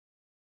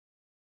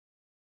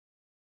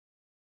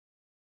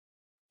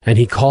And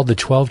he called the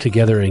 12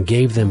 together and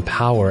gave them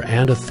power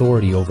and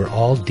authority over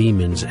all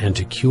demons and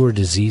to cure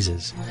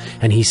diseases.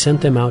 And he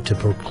sent them out to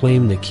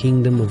proclaim the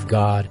kingdom of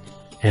God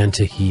and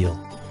to heal.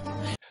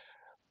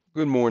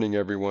 Good morning,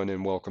 everyone,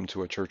 and welcome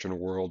to A Church in a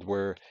World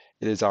where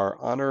it is our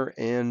honor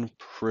and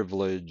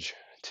privilege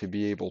to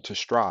be able to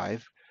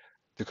strive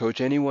to coach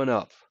anyone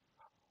up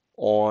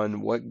on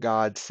what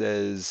God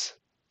says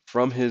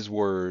from His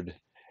Word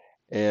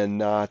and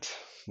not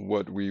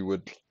what we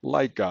would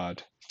like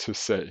God to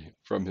say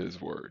from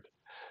His Word.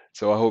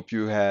 So I hope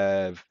you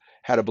have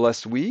had a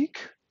blessed week.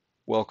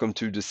 Welcome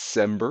to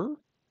December.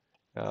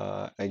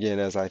 Again,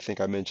 as I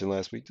think I mentioned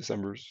last week,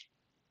 December's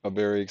a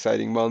very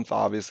exciting month,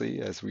 obviously,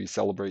 as we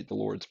celebrate the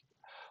Lord's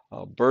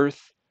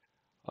birth.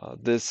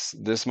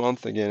 This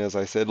month, again, as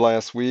I said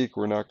last week,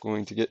 we're not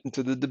going to get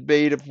into the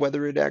debate of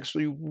whether it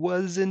actually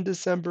was in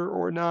December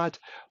or not,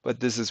 but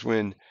this is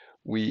when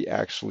we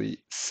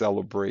actually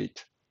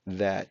celebrate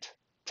that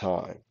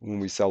time, when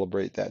we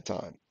celebrate that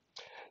time.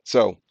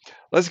 So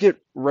let's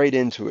get right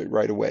into it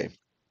right away.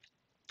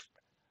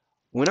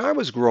 When I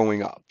was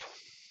growing up,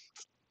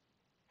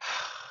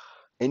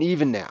 and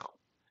even now,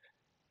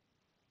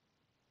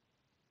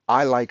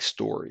 I like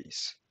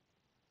stories.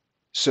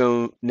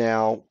 So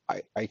now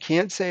I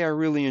can't say I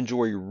really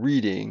enjoy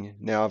reading.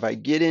 Now, if I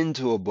get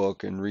into a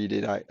book and read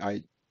it,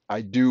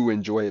 I do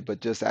enjoy it,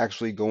 but just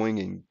actually going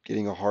and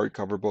getting a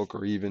hardcover book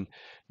or even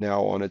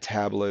now on a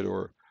tablet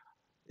or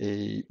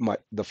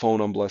the phone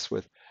I'm blessed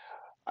with,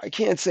 I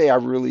can't say I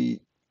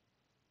really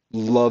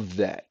love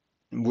that.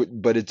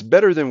 But it's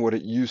better than what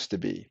it used to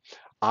be.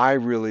 I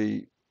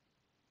really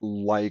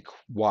like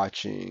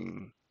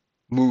watching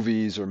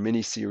movies or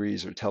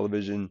miniseries or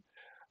television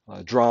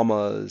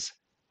dramas.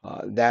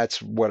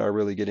 That's what I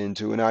really get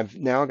into, and I've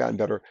now gotten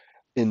better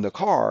in the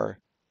car.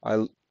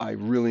 I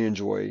really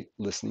enjoy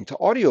listening to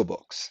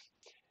audiobooks,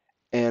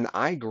 and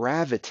I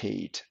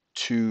gravitate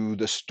to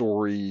the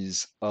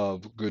stories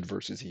of good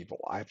versus evil.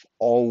 I've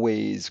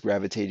always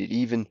gravitated,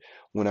 even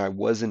when I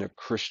wasn't a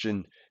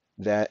Christian,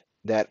 that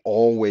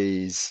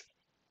always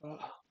uh,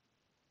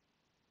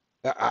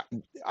 I,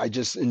 I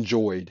just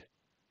enjoyed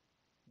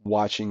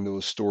watching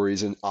those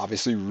stories and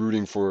obviously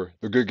rooting for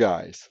the good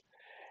guys.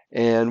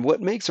 And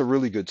what makes a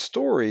really good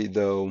story,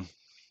 though,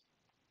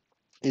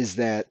 is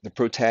that the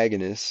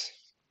protagonist,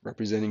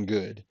 representing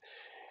good,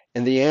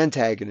 and the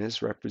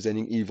antagonist,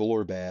 representing evil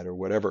or bad or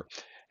whatever,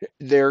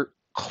 they're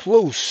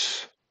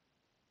close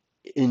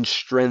in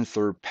strength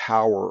or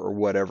power or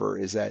whatever.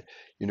 Is that,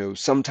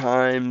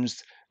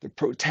 sometimes the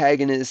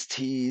protagonist,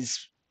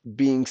 he's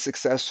being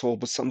successful,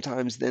 but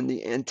sometimes then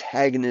the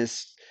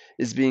antagonist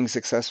is being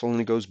successful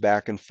and it goes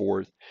back and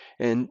forth.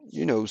 And,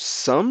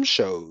 some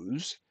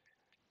shows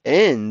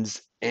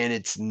ends and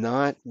it's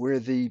not where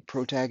the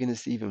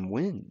protagonist even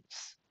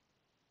wins.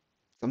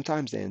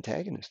 Sometimes the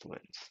antagonist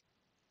wins,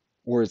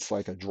 or it's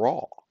like a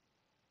draw.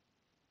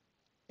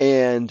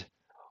 And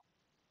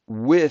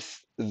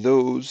with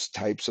those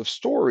types of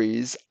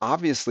stories,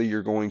 obviously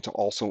you're going to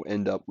also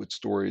end up with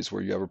stories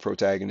where you have a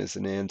protagonist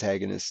and an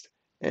antagonist,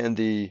 and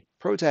the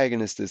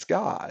protagonist is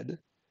God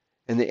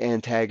and the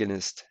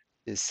antagonist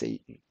is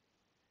Satan.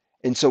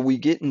 And so we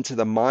get into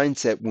the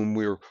mindset when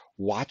we're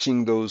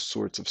watching those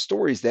sorts of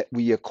stories that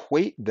we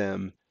equate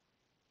them,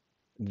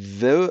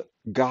 the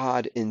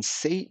God and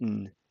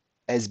Satan,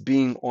 as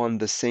being on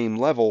the same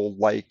level,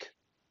 like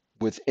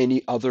with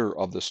any other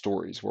of the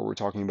stories where we're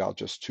talking about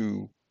just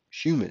two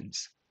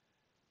humans.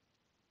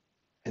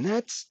 And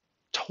that's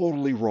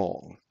totally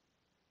wrong.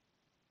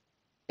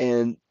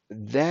 And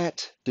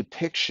that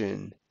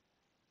depiction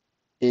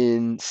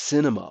in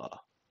cinema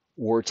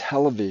or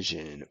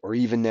television or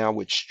even now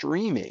with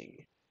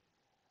streaming,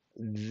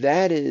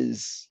 that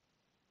is,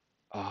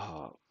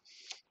 uh,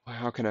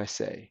 how can I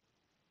say,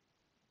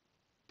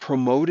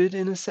 promoted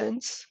in a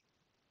sense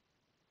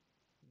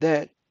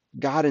that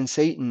God and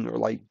Satan are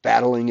like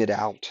battling it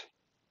out.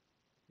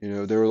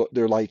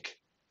 They're like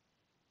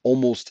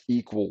almost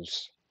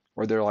equals,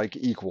 or they're like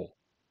equal.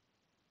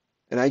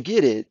 And I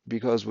get it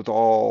because with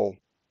all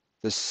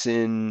the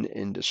sin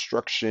and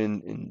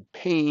destruction and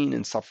pain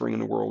and suffering in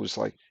the world, it's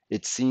like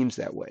it seems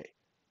that way,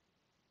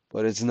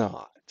 but it's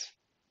not.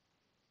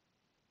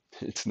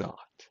 It's not.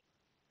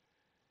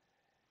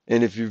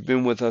 And if you've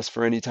been with us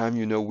for any time,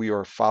 you know we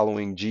are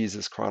following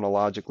Jesus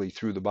chronologically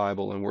through the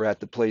Bible, and we're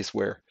at the place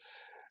where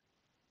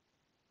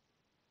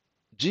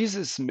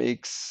Jesus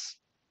makes,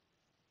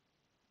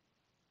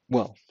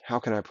 well, how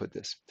can I put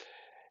this?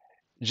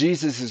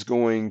 Jesus is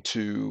going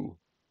to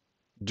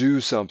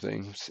do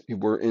something.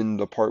 We're in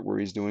the part where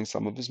he's doing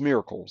some of his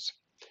miracles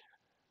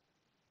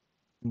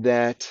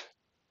that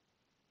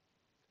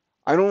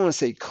I don't want to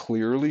say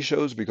clearly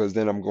shows, because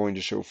then I'm going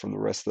to show from the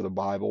rest of the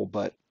Bible,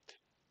 but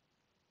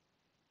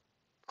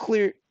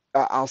clear,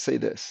 I'll say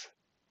this.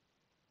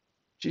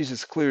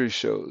 Jesus clearly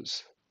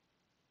shows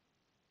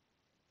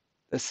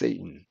that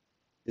Satan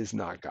is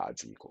not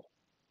God's equal.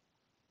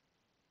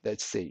 That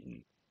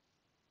Satan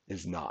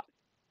is not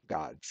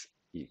God's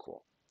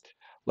equal.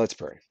 Let's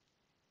pray.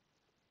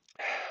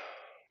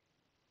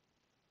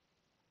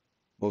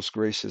 Most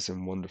gracious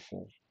and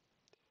wonderful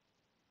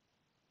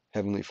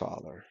Heavenly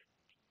Father,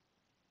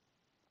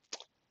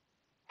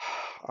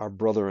 our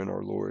brother in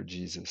our Lord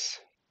Jesus,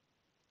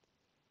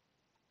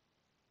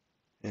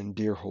 and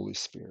dear Holy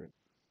Spirit,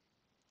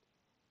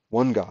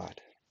 one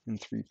God in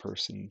three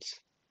persons.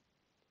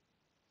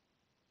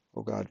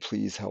 Oh God,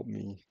 please help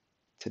me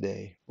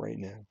today, right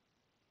now,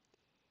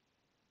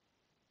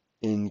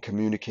 in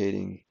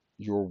communicating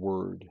your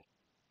word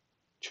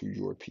to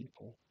your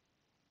people.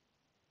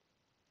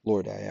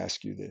 Lord, I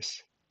ask you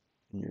this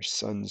in your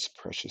Son's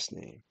precious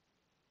name,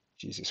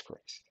 Jesus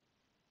Christ.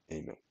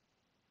 Amen.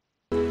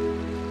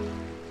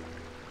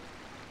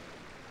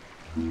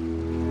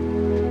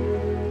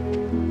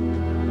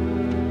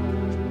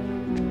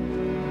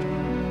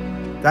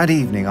 That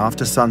evening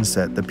after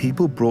sunset, the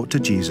people brought to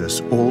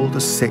Jesus all the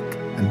sick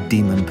and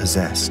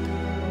demon-possessed.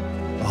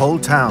 The whole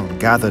town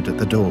gathered at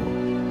the door,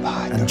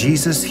 and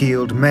Jesus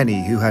healed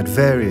many who had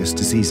various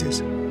diseases.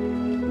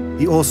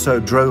 He also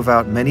drove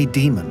out many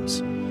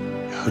demons,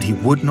 but he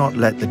would not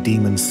let the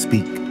demons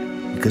speak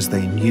because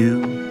they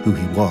knew who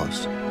he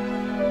was.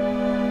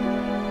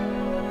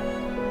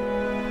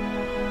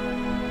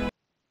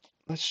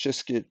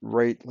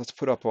 Let's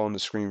put up on the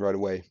screen right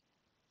away,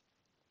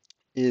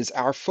 is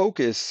our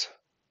focus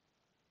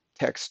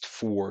text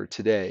for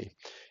today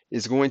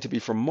is going to be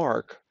from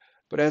Mark,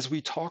 but as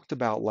we talked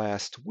about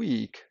last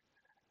week,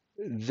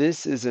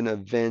 this is an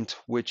event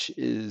which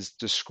is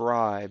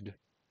described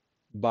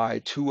by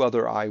two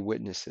other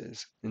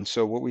eyewitnesses. And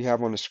so what we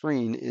have on the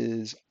screen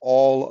is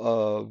all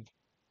of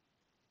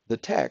the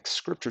text,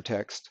 scripture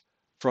text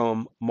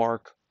from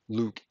Mark,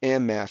 Luke,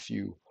 and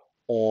Matthew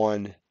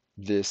on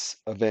this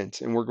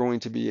event. And we're going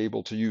to be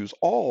able to use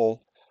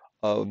all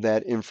of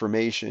that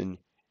information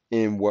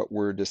in what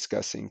we're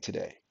discussing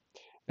today.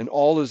 And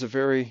all is a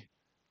very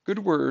good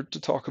word to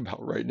talk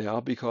about right now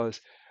because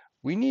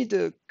we need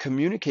to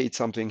communicate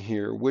something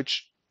here,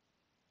 which,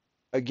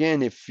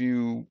 again, if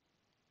you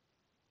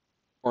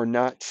are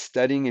not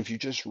studying, if you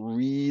just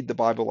read the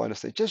Bible, I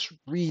say, just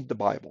read the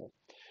Bible.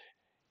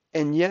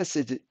 And yes,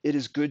 it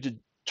is good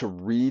to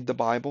read the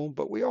Bible,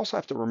 but we also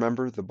have to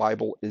remember the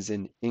Bible is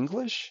in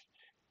English.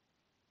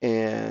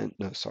 And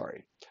no,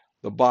 sorry,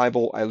 the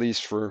Bible, at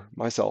least for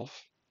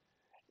myself,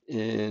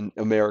 in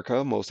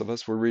America, most of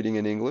us, we're reading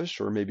in English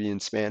or maybe in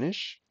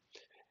Spanish.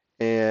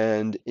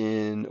 And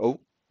I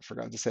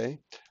forgot to say,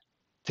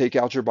 take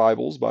out your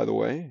Bibles, by the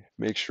way.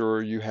 Make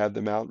sure you have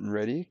them out and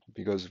ready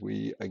because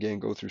we, again,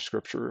 go through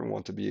Scripture and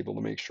want to be able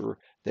to make sure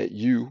that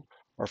you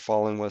are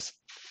following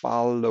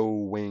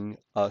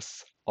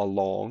us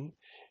along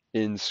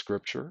in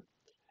Scripture.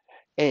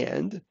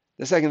 And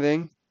the second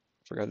thing,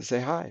 I forgot to say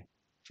hi.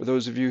 For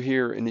those of you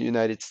here in the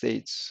United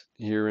States,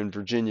 here in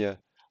Virginia,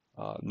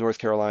 North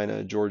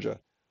Carolina, Georgia,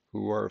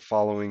 who are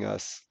following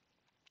us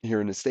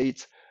here in the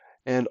States,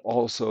 and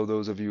also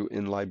those of you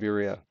in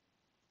Liberia,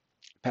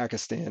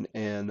 Pakistan,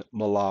 and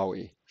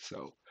Malawi.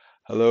 So,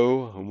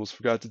 hello, almost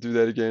forgot to do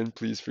that again.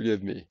 Please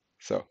forgive me.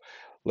 So,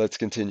 let's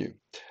continue.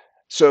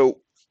 So,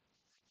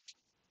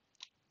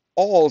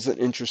 all is an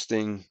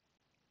interesting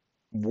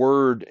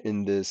word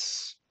in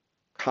this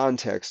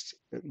context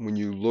when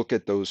you look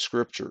at those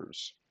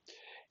scriptures.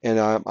 And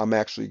I'm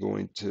actually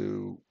going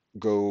to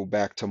go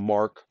back to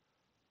Mark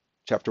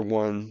chapter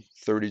 1,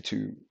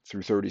 32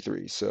 through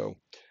 33. So,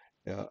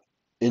 uh,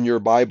 in your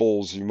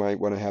Bibles, you might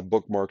want to have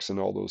bookmarks in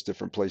all those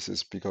different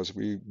places because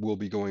we will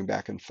be going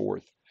back and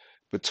forth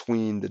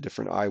between the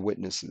different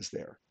eyewitnesses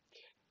there.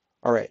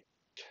 All right.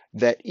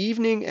 That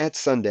evening at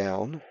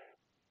sundown,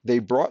 they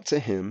brought to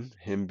him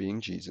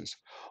being Jesus,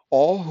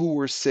 all who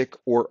were sick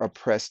or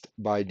oppressed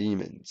by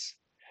demons,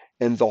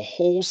 and the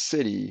whole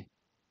city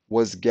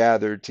was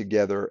gathered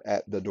together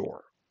at the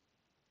door.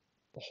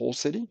 The whole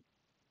city?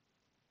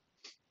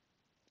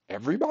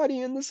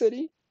 Everybody in the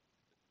city?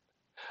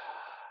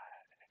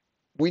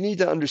 We need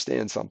to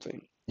understand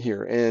something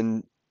here.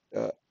 And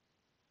uh,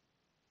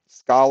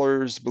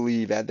 scholars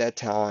believe at that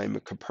time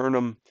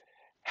Capernaum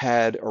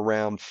had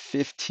around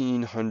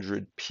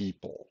 1,500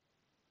 people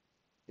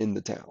in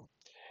the town.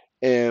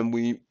 And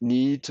we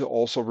need to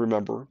also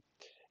remember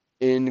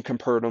in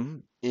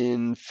Capernaum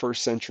in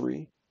first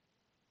century,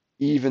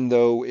 even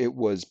though it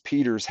was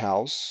Peter's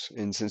house,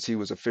 and since he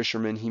was a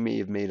fisherman, he may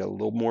have made a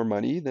little more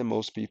money than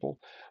most people,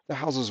 the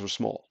houses were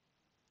small.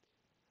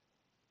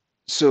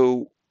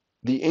 So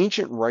the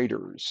ancient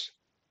writers,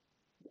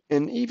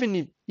 and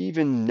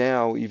even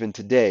now, even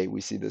today,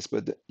 we see this,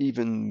 but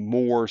even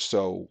more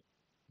so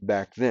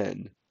back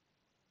then,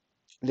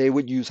 they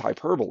would use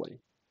hyperbole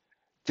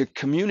to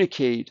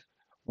communicate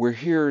where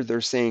here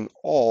they're saying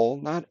all,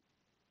 not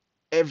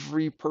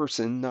every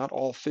person, not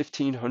all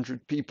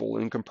 1,500 people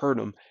in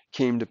Capernaum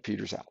came to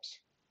Peter's house.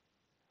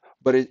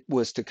 But it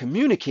was to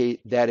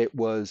communicate that it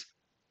was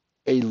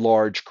a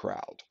large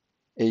crowd,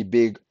 a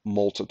big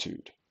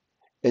multitude.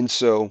 And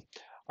so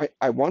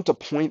I want to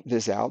point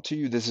this out to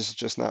you. This is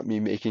just not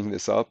me making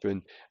this up.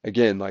 And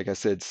again, like I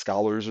said,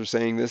 scholars are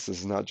saying this. This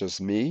is not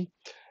just me.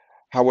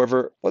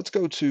 However, let's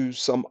go to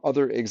some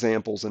other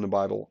examples in the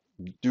Bible.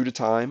 Due to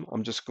time,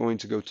 I'm just going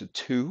to go to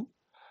two,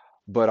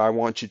 but I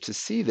want you to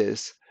see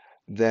this,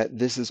 that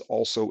this is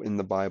also in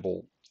the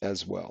Bible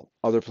as well,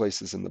 other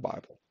places in the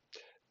Bible.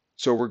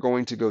 So we're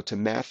going to go to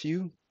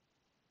Matthew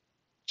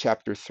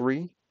chapter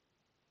 3,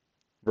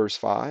 verse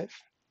 5.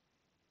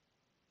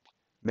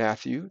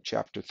 Matthew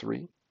chapter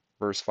 3,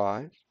 verse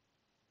 5.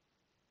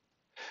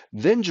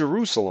 Then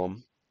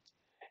Jerusalem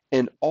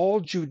and all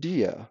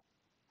Judea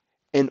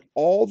and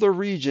all the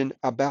region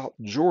about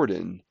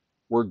Jordan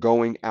were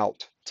going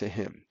out to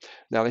him.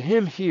 Now, the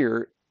him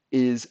here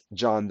is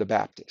John the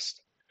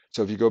Baptist.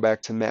 So if you go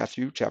back to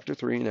Matthew chapter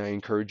 3, and I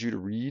encourage you to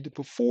read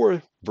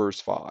before verse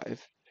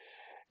 5,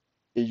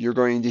 you're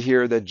going to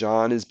hear that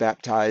John is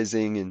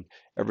baptizing and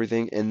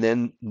everything. And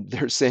then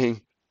they're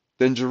saying,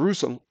 then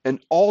Jerusalem and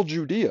all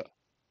Judea,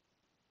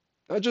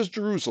 not just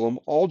Jerusalem,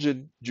 all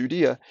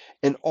Judea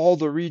and all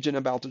the region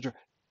about the Jordan.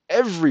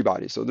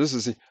 Everybody. So this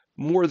is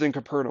more than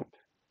Capernaum.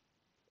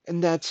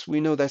 And we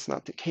know that's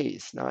not the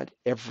case. Not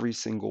every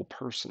single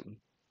person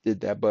did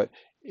that, but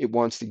it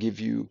wants to give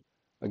you,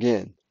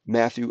 again,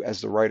 Matthew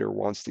as the writer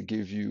wants to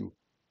give you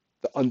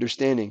the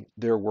understanding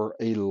there were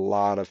a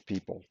lot of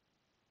people.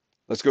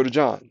 Let's go to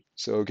John.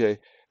 So, okay,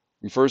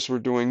 we first were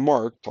doing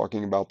Mark,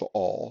 talking about the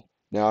all.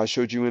 Now I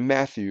showed you in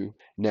Matthew.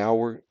 Now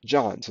we're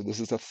John. So this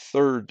is a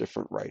third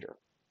different writer.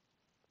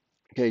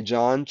 Okay,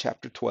 John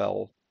chapter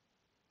 12,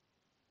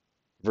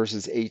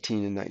 verses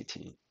 18 and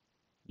 19.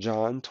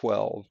 John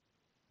 12,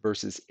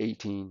 verses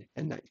 18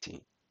 and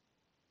 19.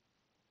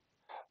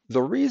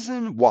 The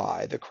reason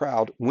why the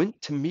crowd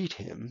went to meet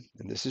him,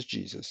 and this is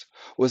Jesus,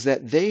 was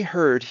that they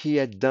heard he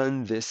had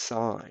done this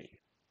sign.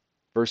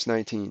 Verse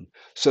 19.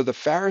 So the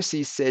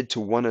Pharisees said to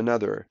one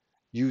another,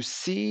 you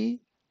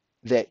see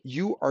that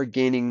you are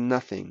gaining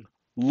nothing.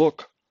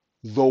 Look,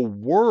 the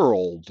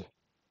world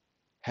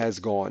has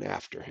gone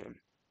after him.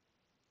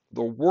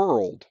 The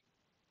world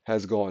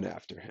has gone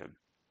after him.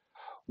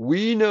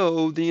 We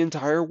know the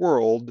entire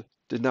world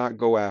did not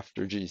go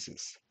after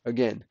Jesus.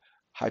 Again,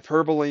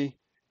 hyperbole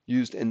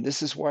used, and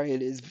this is why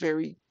it is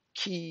very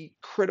key,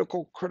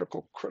 critical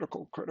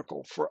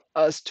for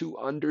us to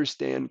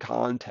understand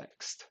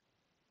context.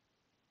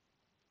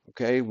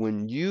 Okay,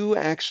 when you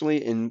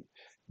actually, in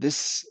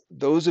this,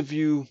 those of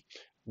you,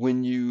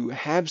 when you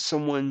have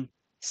someone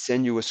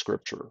send you a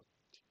scripture,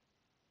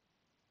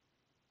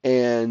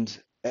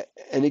 and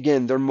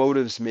again, their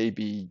motives may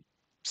be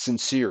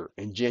sincere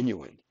and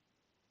genuine,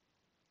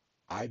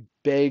 I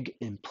beg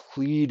and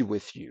plead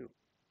with you,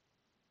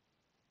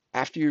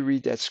 after you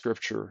read that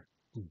scripture,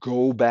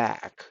 go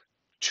back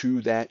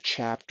to that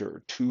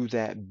chapter, to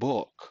that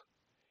book,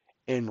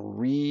 and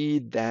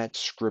read that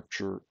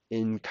scripture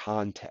in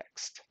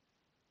context.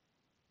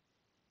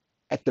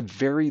 At the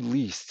very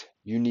least,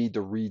 you need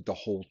to read the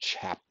whole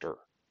chapter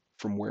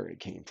from where it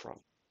came from.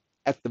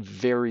 At the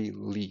very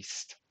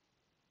least.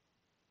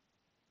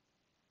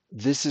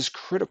 This is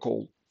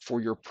critical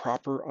for your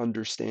proper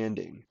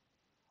understanding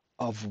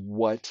of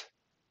what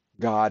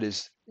God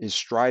is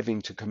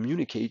striving to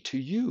communicate to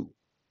you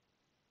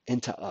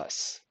and to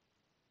us.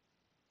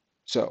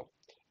 So,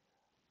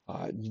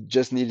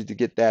 just needed to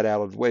get that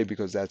out of the way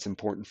because that's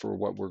important for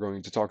what we're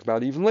going to talk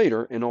about even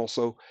later, and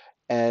also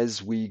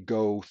as we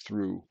go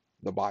through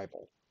the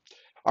Bible.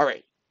 All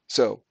right,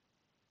 so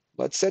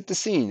let's set the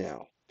scene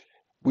now.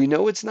 We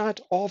know it's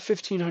not all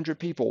 1,500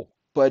 people,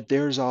 but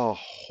there's a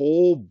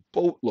whole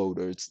boatload.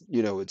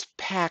 It's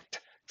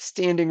packed,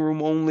 standing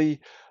room only,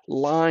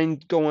 line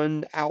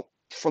going out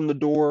from the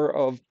door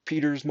of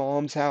Peter's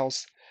mom's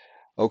house,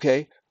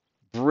 okay?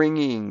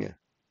 Bringing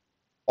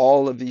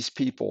all of these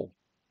people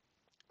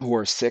who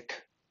are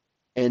sick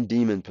and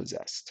demon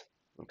possessed,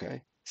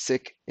 okay?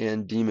 Sick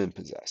and demon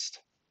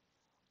possessed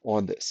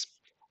on this.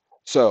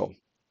 So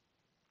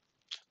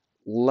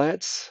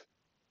let's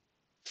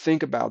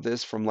think about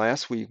this from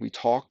last week. We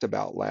talked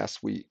about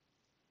last week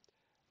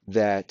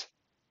that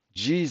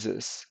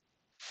Jesus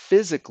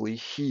physically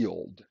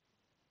healed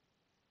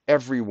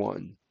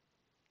everyone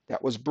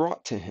that was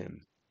brought to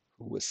him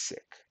who was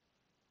sick.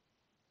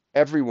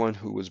 Everyone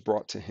who was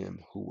brought to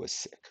him who was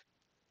sick.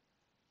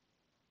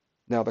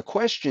 Now, the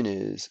question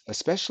is,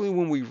 especially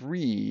when we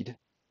read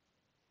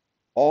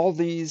all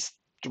these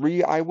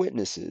three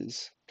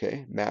eyewitnesses,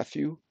 okay,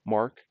 Matthew,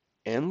 Mark,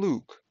 and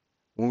Luke,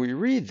 when we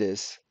read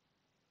this,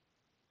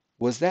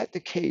 was that the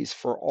case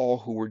for all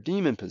who were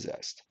demon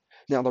possessed?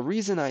 Now, the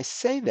reason I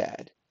say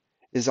that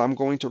is I'm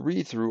going to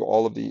read through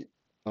all of the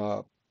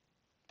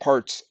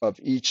parts of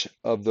each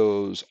of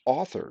those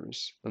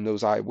authors and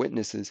those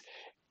eyewitnesses,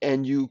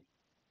 and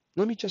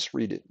let me just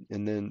read it,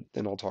 and then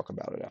I'll talk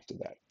about it after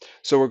that.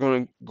 So we're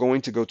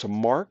going to go to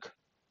Mark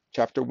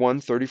chapter 1,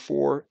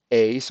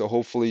 34a. So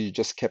hopefully you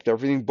just kept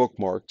everything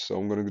bookmarked. So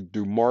I'm going to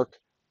do Mark,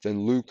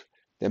 then Luke,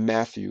 then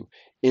Matthew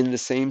in the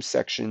same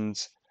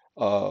sections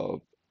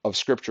of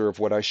scripture of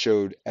what I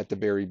showed at the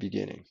very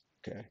beginning.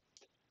 Okay.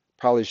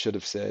 Probably should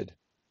have said,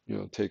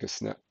 take a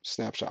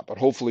snapshot, but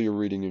hopefully you're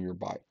reading in your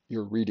Bible.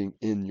 You're reading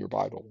in your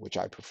Bible, which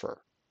I prefer.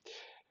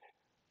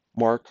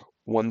 Mark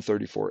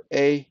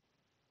 1:34a.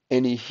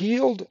 And he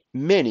healed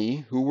many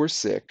who were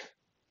sick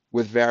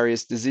with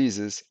various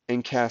diseases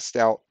and cast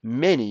out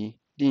many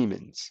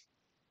demons.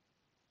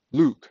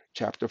 Luke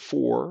chapter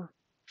 4,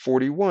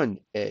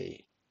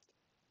 41a.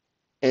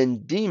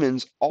 And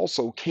demons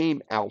also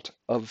came out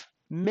of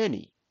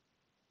many.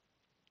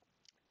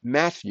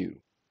 Matthew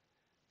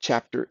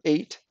chapter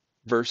 8,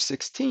 verse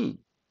 16.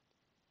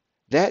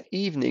 That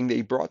evening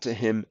they brought to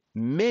him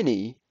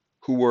many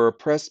who were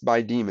oppressed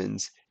by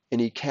demons,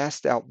 and he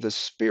cast out the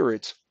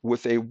spirits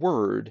with a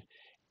word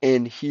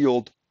and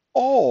healed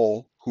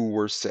all who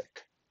were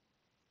sick.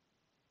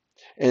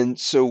 And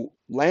so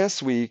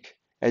last week,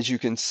 as you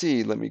can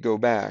see, let me go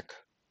back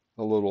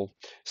a little.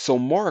 So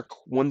Mark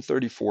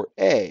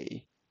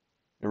 134a,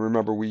 and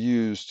remember we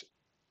used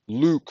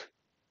Luke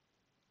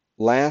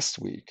last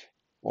week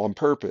on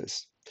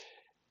purpose.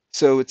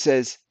 So it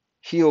says,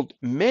 healed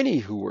many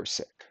who were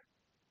sick.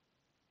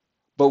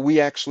 But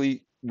we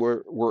actually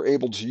were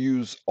able to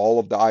use all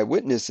of the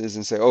eyewitnesses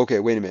and say, okay,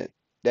 wait a minute.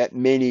 That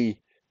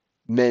many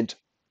meant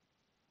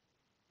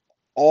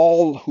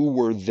all who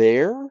were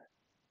there,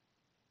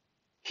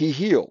 he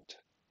healed.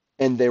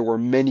 And there were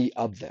many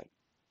of them.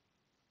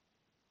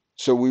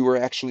 So we were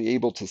actually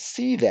able to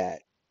see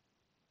that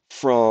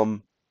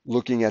from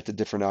looking at the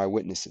different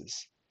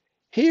eyewitnesses.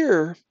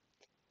 Here,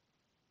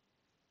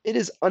 it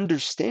is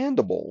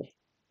understandable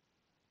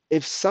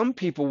if some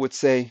people would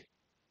say,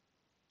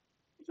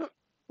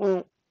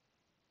 well,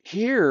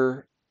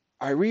 here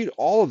I read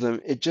all of them,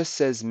 it just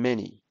says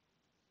many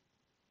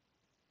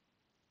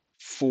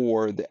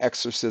for the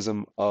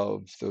exorcism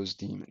of those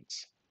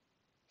demons.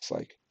 It's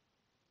like,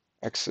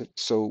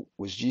 so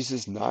was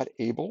Jesus not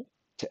able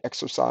to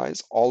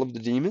exorcise all of the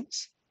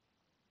demons?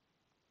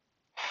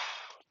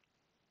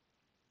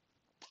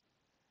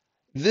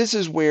 This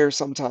is where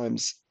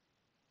sometimes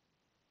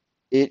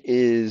it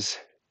is,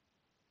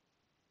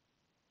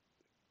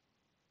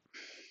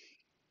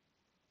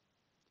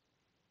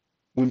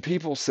 when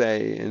people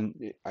say,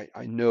 and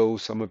I know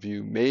some of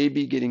you may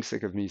be getting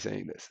sick of me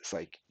saying this, it's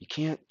like, you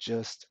can't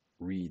just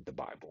read the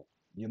Bible.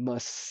 You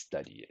must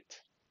study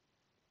it.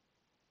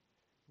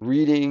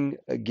 Reading,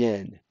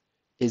 again,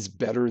 is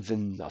better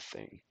than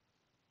nothing.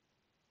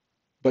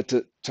 But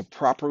to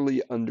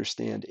properly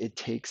understand, it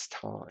takes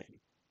time,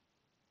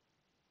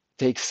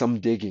 takes some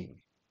digging.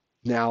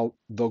 Now,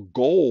 the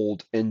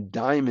gold and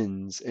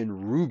diamonds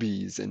and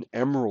rubies and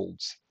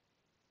emeralds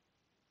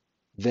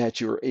that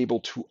you're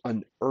able to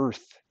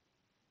unearth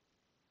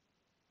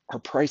are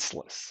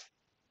priceless.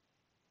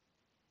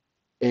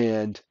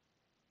 And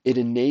it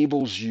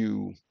enables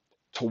you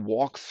to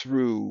walk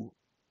through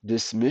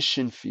this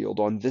mission field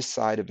on this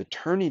side of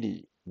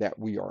eternity that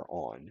we are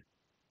on,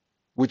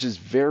 which is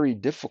very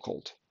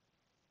difficult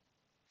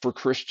for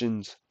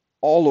Christians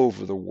all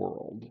over the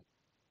world,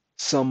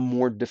 some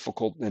more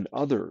difficult than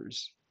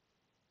others.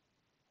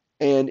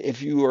 And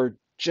if you are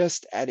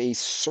just at a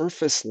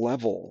surface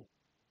level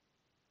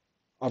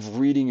of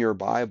reading your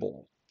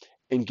Bible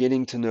and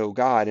getting to know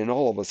God, and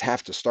all of us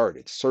have to start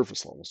at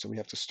surface level, so we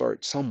have to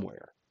start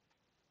somewhere.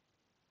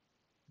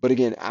 But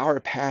again,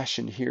 our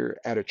passion here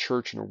at a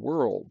church and a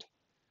world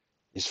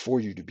is for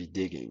you to be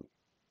digging,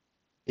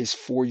 is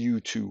for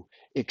you to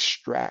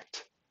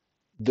extract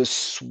the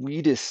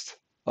sweetest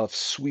of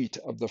sweet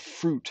of the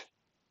fruit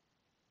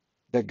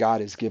that God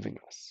is giving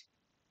us.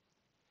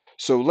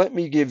 So let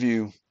me give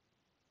you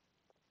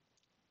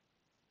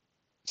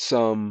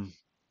some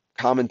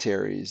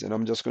commentaries, and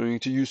I'm just going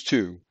to use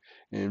two.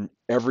 And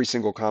every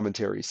single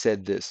commentary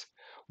said this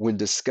when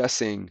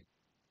discussing,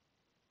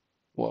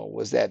 well,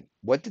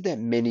 what did that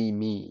many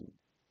mean?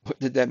 What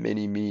did that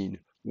many mean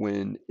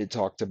when it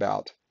talked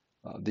about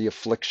the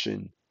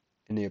affliction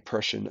and the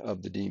oppression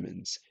of the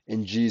demons?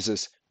 And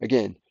Jesus,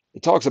 again,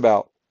 it talks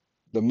about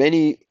the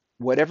many,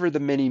 whatever the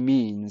many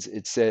means,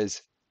 it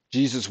says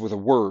Jesus with a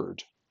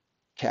word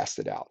cast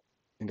it out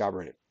and got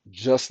rid of it.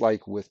 Just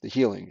like with the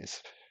healing,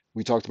 as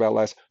we talked about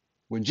last,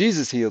 when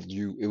Jesus healed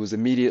you, it was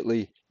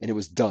immediately and it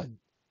was done.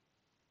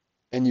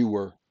 And you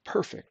were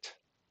perfect,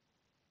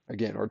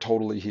 again, or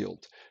totally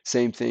healed.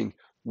 Same thing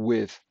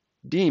with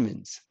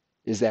demons,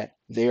 is that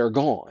they are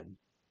gone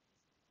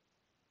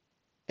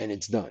and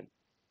it's done.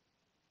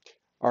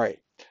 All right.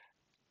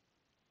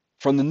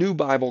 From the New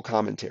Bible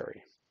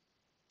Commentary,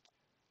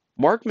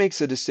 Mark makes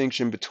a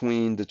distinction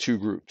between the two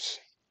groups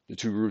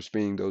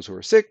being those who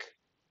are sick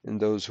and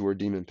those who are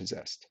demon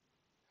possessed.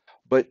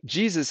 But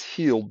Jesus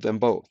healed them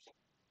both.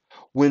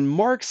 When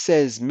Mark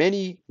says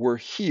many were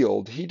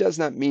healed, he does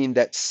not mean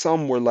that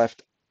some were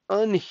left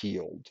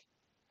unhealed,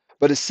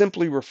 but is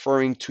simply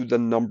referring to the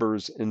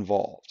numbers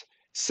involved,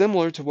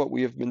 similar to what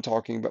we have been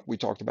talking about, we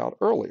talked about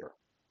earlier.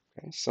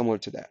 Okay, similar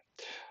to that.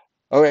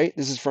 All right,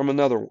 this is from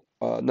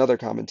another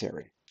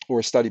commentary or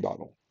a study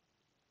Bible.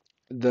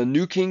 The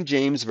New King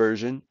James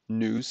Version,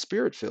 New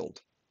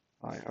Spirit-filled.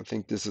 I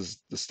think this is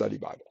the study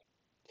Bible.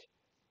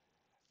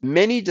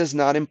 Many does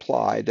not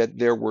imply that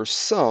there were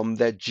some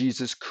that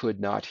Jesus could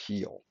not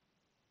heal,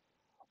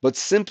 but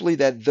simply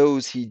that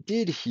those he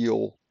did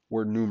heal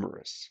were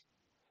numerous.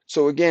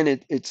 So again,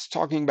 it's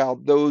talking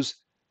about those,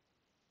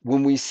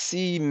 when we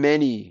see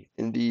many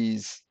in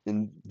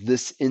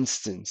this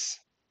instance,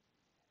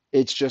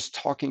 it's just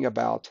talking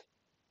about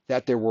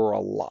that there were a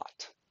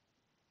lot.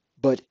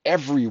 But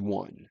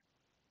everyone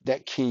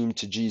that came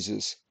to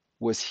Jesus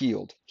was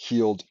healed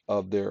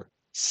of their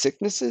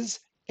sicknesses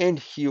and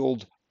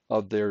healed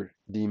of their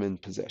demon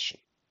possession.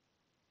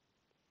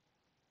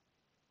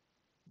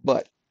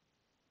 But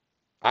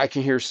I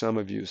can hear some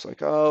of you, it's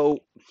like, oh,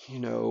 you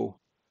know,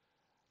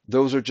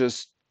 those are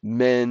just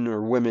men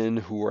or women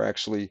who are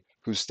actually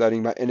who's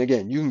studying. And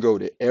again, you can go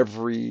to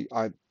every,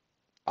 I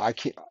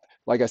can't,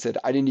 like I said,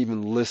 I didn't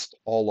even list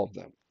all of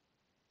them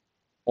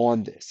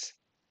on this,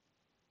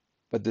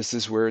 but this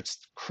is where it's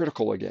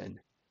critical again.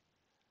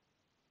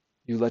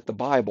 You let the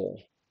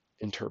Bible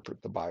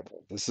interpret the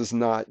Bible. This is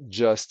not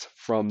just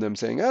from them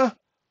saying,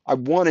 I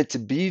want it to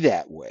be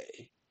that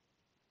way.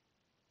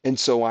 And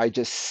so I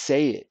just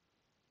say it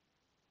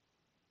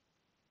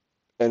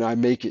and I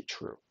make it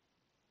true.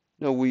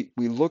 No, we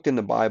look in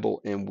the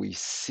Bible and we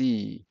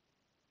see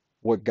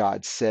what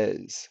God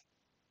says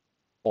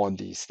on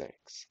these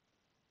things.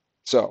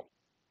 So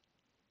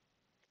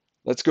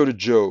let's go to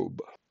Job.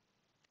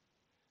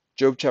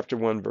 Job chapter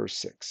 1, verse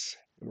 6.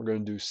 And we're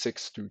going to do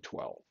 6 through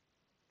 12.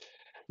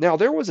 Now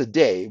there was a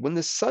day when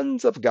the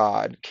sons of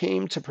God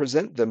came to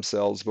present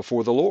themselves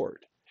before the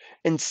Lord,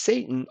 and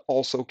Satan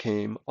also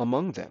came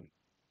among them.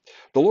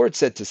 The Lord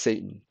said to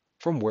Satan,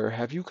 "From where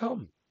have you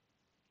come?"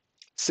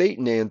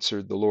 Satan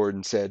answered the Lord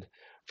and said,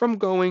 "From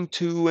going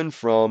to and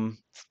from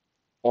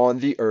on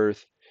the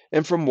earth,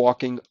 and from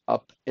walking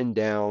up and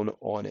down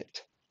on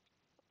it."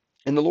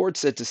 And the Lord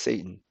said to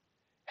Satan,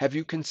 "Have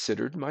you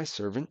considered my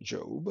servant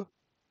Job,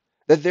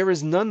 that there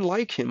is none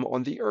like him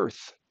on the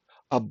earth,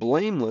 a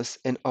blameless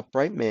and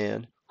upright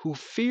man who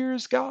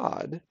fears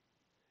God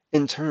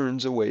and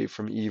turns away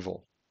from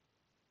evil?"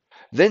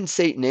 Then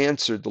Satan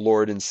answered the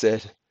Lord and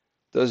said,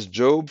 "Does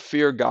Job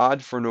fear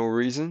God for no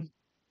reason?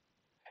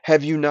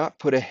 Have you not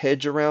put a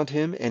hedge around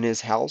him and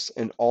his house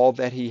and all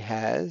that he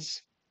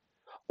has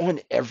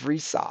on every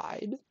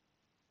side?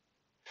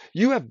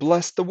 You have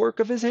blessed the work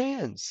of his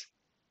hands,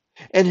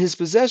 and his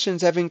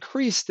possessions have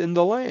increased in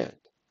the land.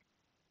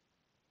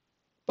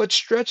 But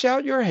stretch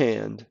out your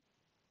hand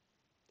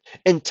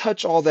and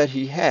touch all that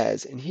he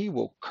has, and he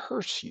will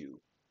curse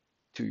you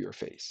to your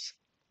face."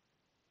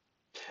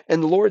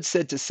 And the Lord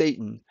said to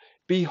Satan,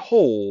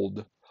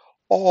 "Behold,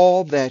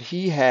 all that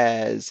he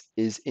has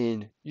is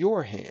in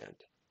your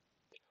hand.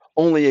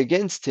 Only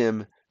against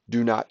him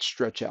do not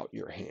stretch out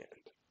your hand."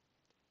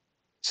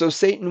 So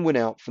Satan went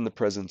out from the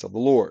presence of the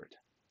Lord.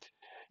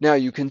 Now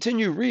you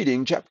continue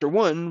reading chapter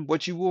 1,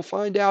 what you will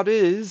find out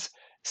is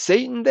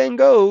Satan then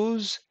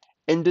goes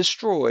and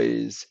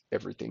destroys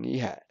everything he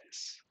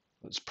has.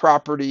 His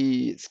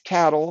property, his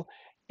cattle,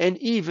 and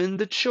even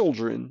the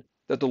children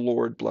that the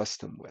Lord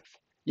blessed him with.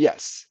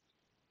 Yes,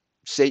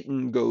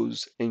 Satan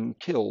goes and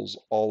kills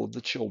all of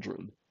the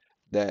children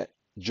that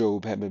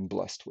Job had been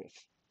blessed with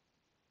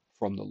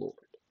from the Lord.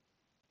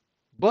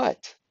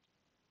 But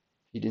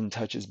he didn't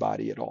touch his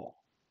body at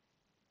all.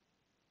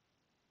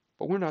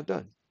 But we're not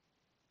done.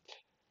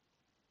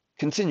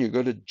 Continue,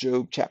 go to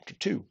Job chapter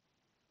 2.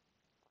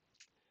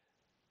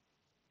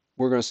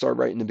 We're going to start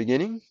right in the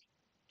beginning,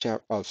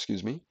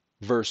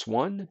 verse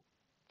 1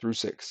 through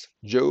 6.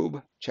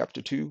 Job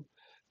chapter 2,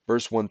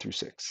 verse 1 through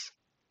 6.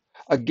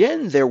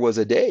 Again, there was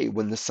a day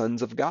when the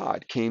sons of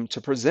God came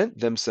to present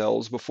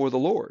themselves before the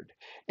Lord,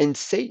 and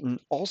Satan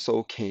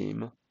also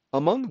came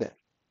among them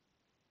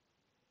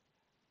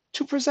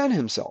to present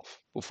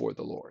himself before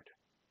the Lord.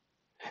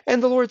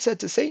 And the Lord said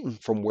to Satan,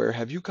 "From where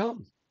have you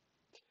come?"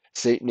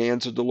 Satan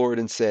answered the Lord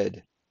and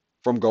said,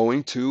 "From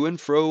going to and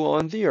fro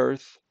on the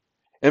earth,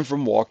 and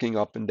from walking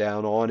up and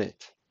down on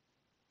it."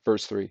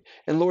 Verse 3.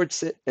 And the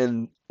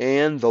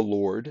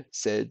Lord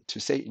said to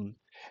Satan,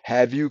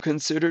 "Have you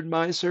considered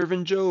my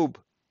servant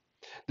Job,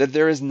 that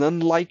there is none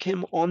like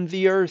him on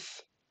the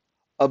earth,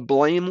 a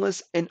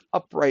blameless and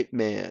upright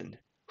man,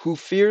 who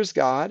fears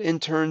God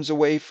and turns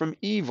away from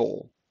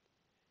evil?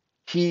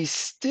 He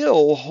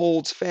still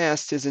holds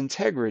fast his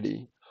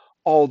integrity,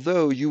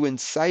 although you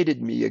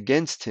incited me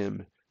against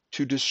him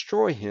to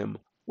destroy him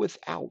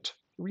without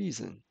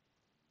reason."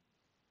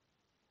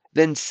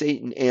 Then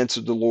Satan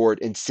answered the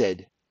Lord and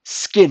said,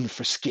 "Skin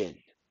for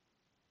skin.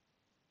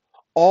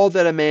 All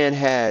that a man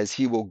has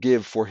he will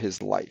give for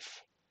his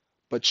life.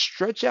 But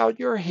stretch out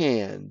your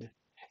hand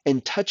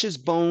and touch his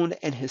bone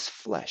and his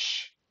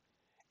flesh,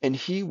 and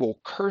he will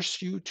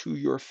curse you to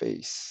your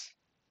face."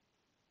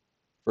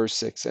 Verse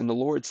 6. And the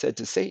Lord said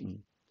to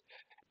Satan,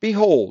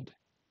 "Behold,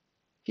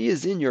 he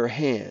is in your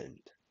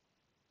hand.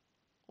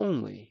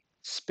 Only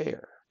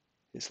spare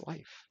his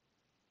life."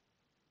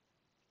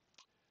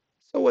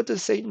 So what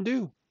does Satan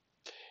do?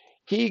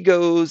 He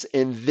goes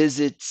and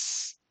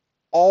visits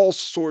all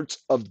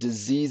sorts of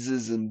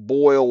diseases and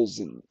boils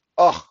and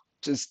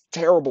just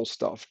terrible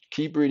stuff.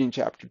 Keep reading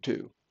chapter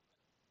 2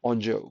 on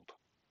Job.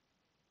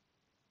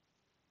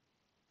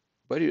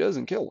 But he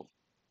doesn't kill him.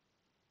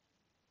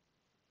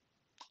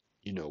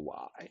 You know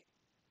why?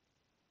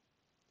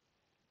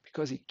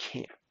 Because he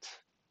can't.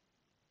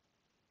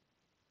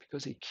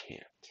 Because he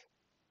can't.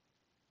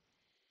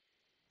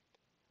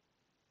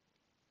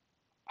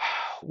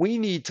 We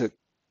need to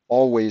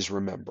always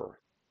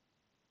remember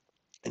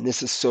And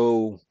this is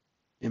so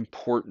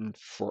important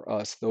for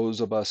us, those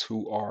of us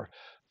who are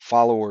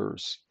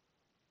followers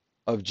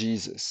of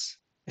Jesus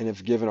and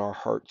have given our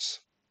hearts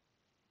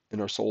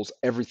and our souls,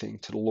 everything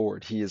to the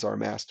Lord. He is our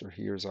master.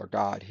 He is our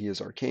God. He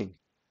is our King.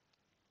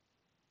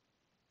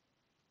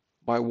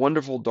 My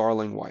wonderful,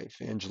 darling wife,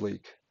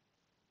 Angelique,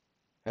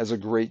 has a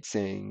great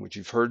saying, which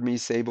you've heard me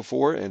say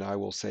before, and I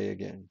will say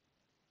again.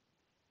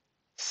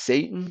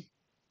 Satan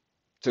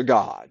to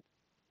God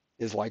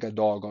is like a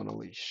dog on a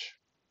leash.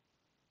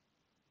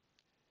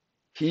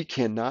 He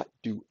cannot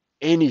do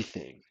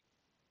anything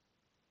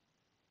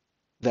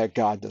that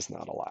God does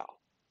not allow.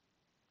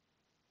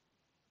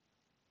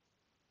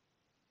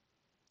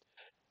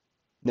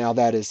 Now,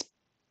 that is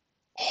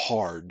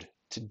hard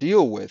to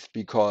deal with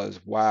because,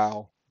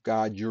 wow,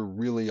 God, you're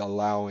really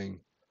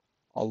allowing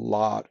a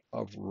lot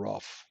of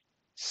rough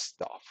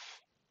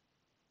stuff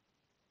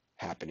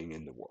happening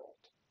in the world.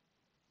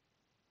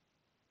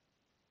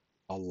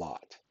 A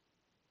lot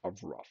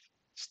of rough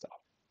stuff.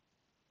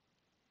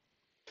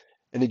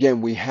 And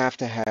again, we have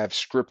to have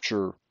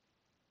scripture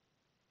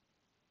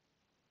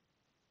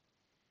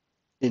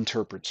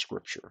interpret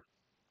scripture.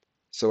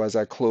 So as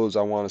I close,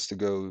 I want us to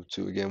go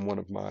to, again, one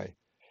of my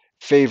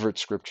favorite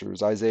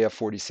scriptures, Isaiah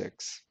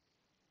 46,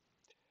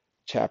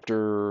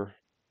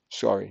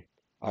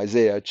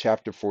 Isaiah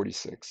chapter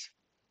 46,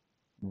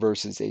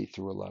 verses 8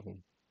 through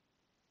 11.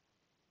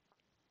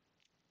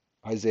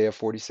 Isaiah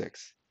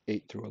 46,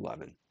 8 through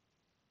 11.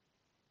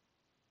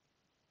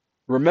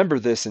 Remember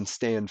this and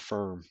stand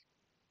firm.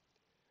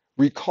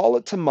 Recall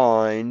it to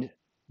mind,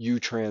 you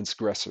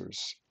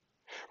transgressors.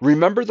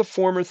 Remember the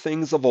former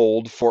things of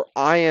old, for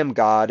I am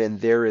God and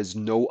there is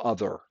no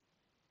other.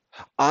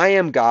 I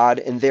am God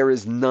and there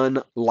is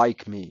none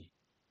like me,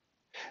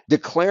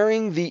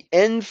 declaring the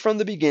end from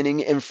the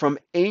beginning and from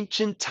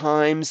ancient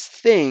times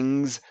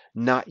things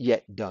not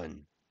yet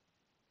done,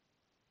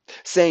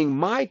 saying,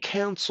 my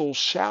counsel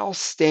shall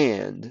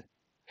stand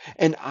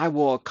and I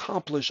will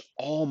accomplish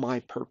all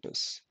my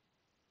purpose,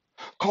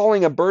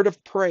 calling a bird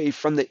of prey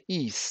from the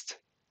east,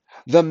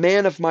 the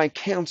man of my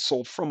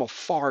counsel from a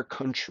far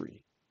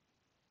country.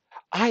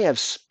 I have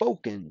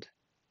spoken,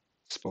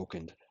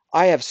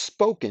 I have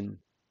spoken,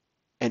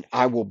 and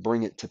I will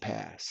bring it to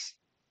pass.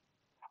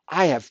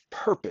 I have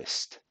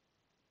purposed,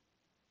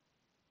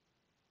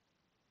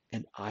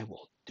 and I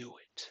will do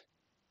it.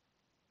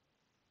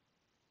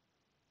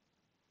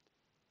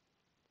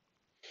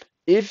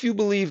 If you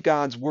believe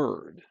God's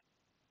word,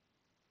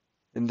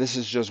 and this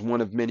is just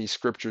one of many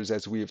scriptures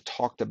as we have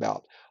talked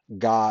about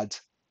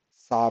God's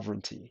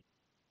sovereignty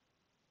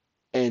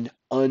and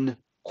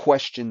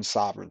unquestioned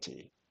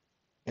sovereignty,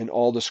 and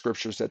all the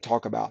scriptures that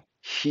talk about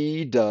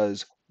he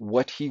does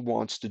what he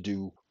wants to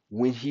do,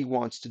 when he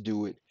wants to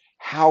do it,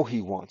 how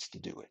he wants to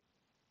do it.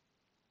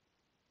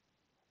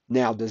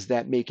 Now, does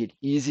that make it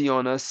easy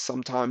on us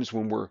sometimes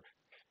when we're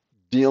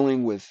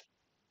dealing with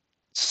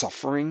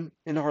suffering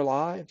in our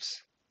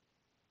lives?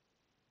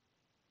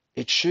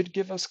 It should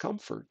give us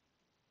comfort.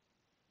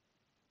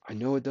 I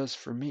know it does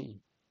for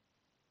me.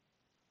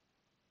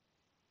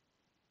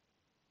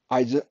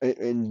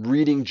 And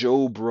reading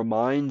Job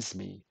reminds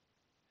me,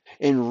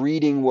 and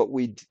reading what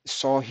we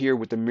saw here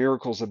with the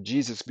miracles of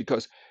Jesus,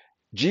 because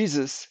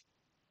Jesus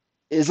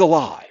is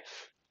alive.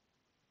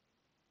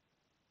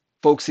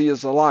 Folks, he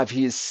is alive.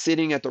 He is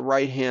sitting at the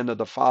right hand of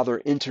the Father,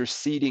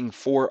 interceding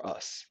for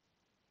us.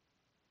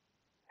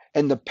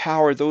 And the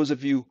power, those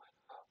of you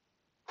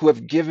who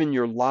have given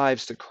your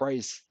lives to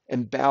Christ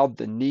and bowed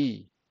the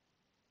knee,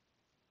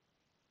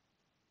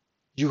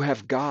 you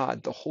have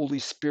God, the Holy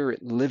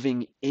Spirit,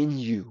 living in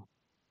you.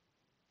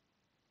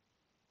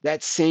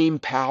 That same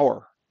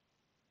power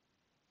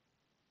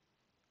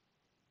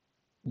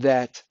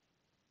that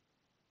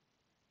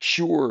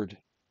cured,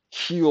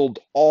 healed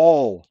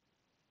all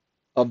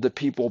of the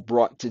people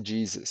brought to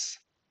Jesus,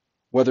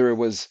 whether it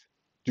was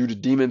due to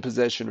demon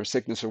possession or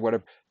sickness or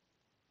whatever,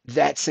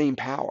 that same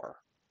power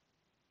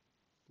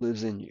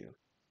lives in you.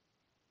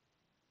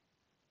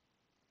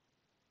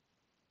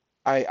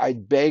 I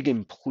beg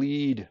and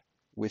plead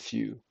with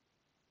you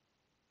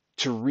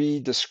to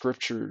read the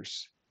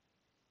scriptures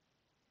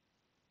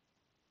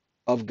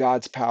of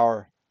God's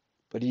power,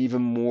 but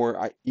even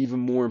more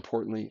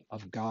importantly,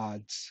 of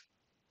God's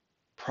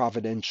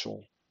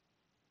providential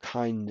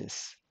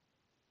kindness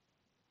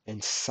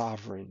and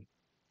sovereign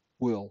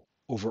will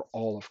over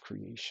all of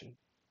creation.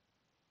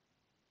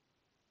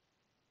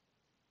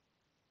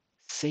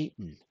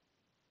 Satan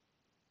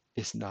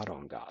is not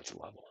on God's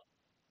level.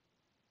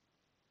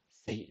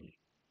 Satan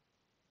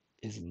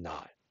is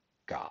not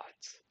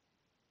God's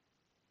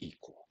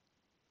equal.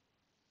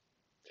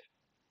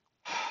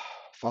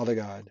 Father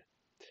God,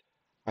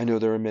 I know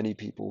there are many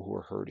people who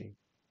are hurting.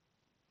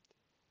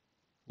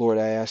 Lord,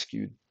 I ask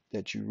you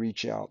that you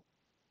reach out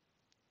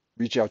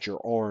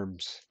your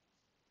arms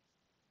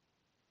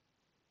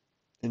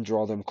and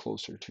draw them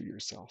closer to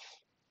yourself,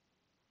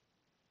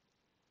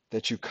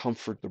 that you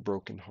comfort the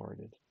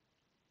brokenhearted.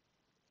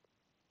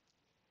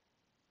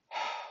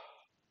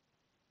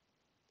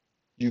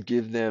 You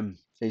give them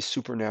a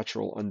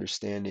supernatural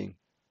understanding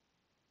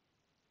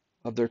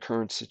of their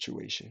current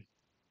situation.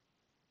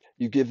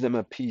 You give them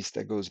a peace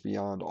that goes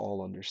beyond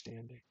all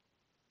understanding.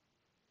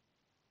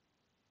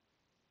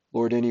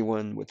 Lord,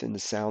 anyone within the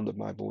sound of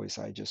my voice,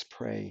 I just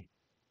pray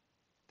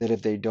that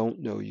if they don't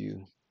know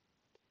you,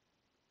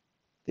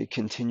 they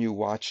continue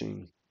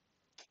watching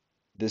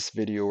this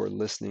video or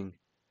listening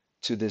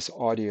to this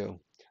audio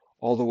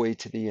all the way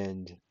to the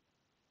end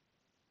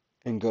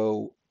and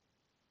go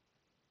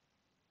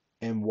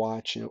and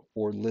watch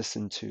or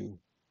listen to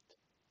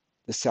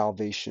the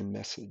salvation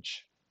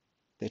message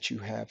that you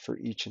have for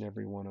each and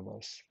every one of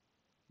us.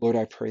 Lord,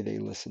 I pray they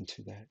listen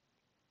to that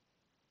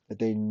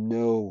they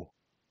know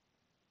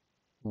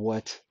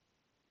what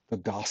the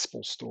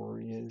gospel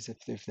story is.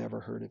 If they've never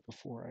heard it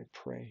before, I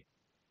pray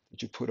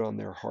that you put on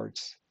their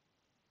hearts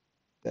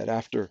that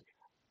after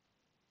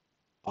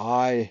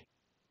I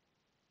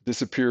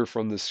disappear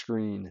from the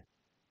screen,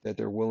 that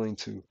they're willing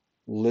to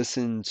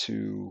listen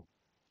to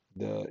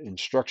the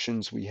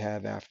instructions we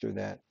have after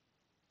that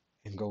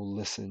and go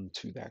listen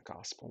to that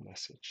gospel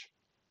message.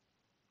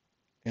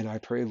 And I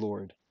pray,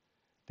 Lord,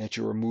 that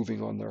you are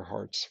moving on their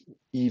hearts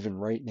even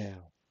right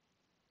now,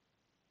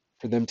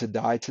 for them to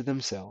die to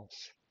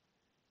themselves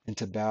and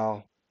to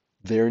bow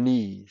their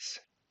knees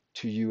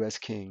to you as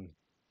King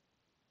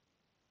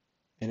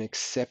and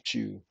accept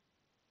you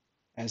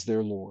as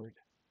their Lord.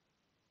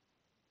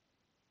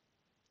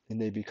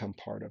 And they become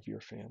part of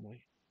your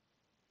family.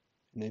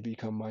 And they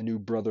become my new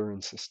brother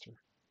and sister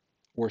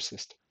or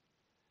sister.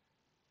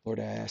 Lord,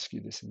 I ask you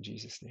this in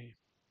Jesus' name.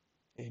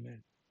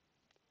 Amen.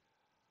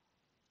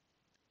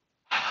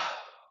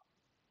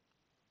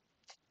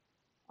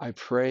 I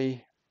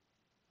pray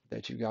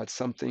that you got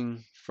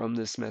something from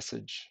this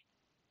message.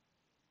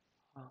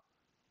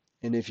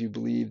 And if you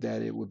believe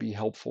that it would be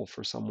helpful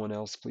for someone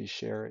else, please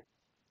share it.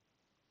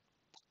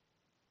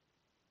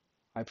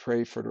 I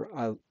pray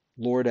for,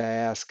 Lord, I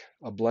ask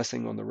a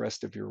blessing on the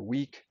rest of your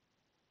week.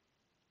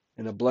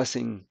 And a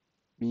blessing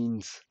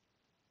means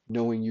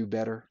knowing you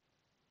better.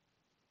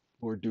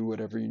 Lord, do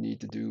whatever you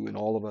need to do in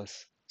all of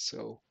us.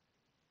 So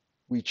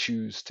we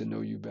choose to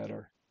know you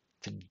better,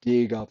 to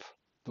dig up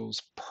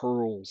those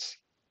pearls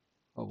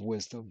of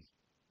wisdom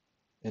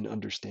and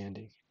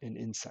understanding and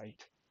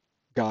insight,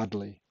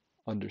 godly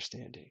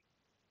understanding,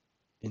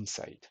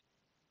 insight,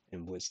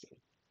 and wisdom,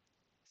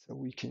 so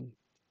we can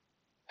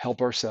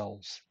help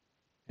ourselves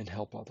and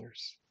help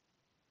others.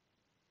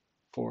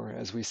 For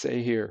as we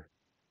say here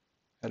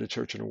at A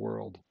Church in a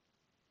World,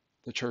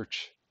 the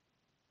church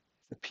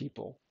is a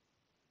people,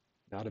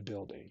 not a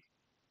building.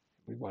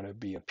 We want to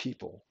be a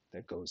people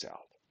that goes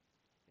out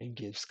and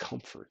gives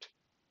comfort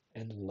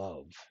and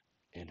love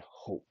and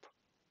hope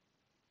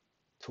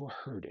to a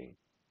hurting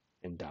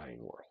and dying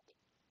world.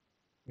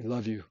 We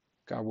love you.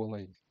 God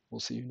willing, we'll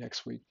see you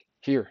next week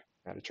here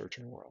at A Church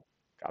in a World.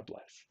 God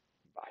bless.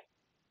 Bye.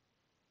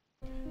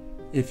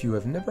 If you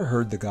have never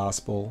heard the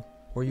gospel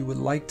or you would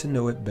like to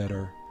know it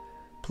better,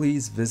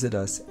 please visit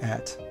us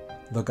at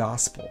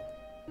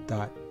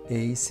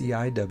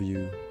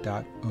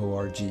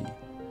thegospel.aciw.org.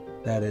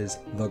 That is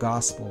the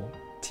gospel,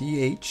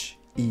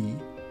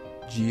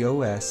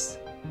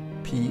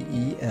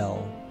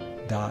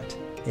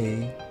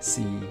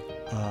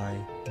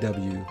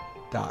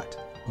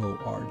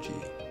 thegospel.aciw.org.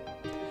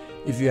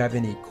 If you have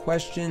any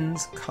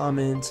questions,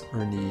 comments,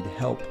 or need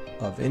help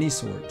of any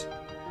sort,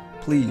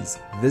 please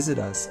visit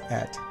us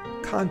at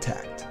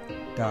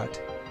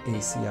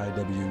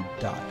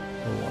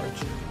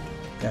contact.aciw.org.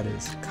 That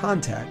is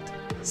contact,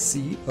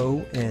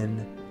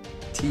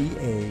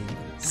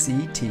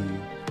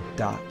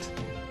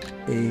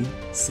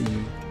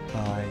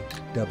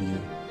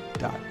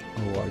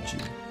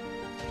 contact.aciw.org.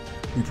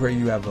 We pray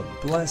you have a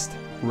blessed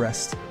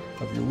rest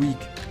of your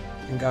week,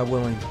 and God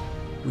willing,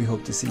 we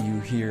hope to see you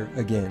here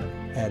again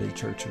at A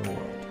Church in the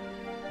World.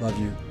 Love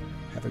you.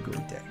 Have a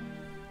great day.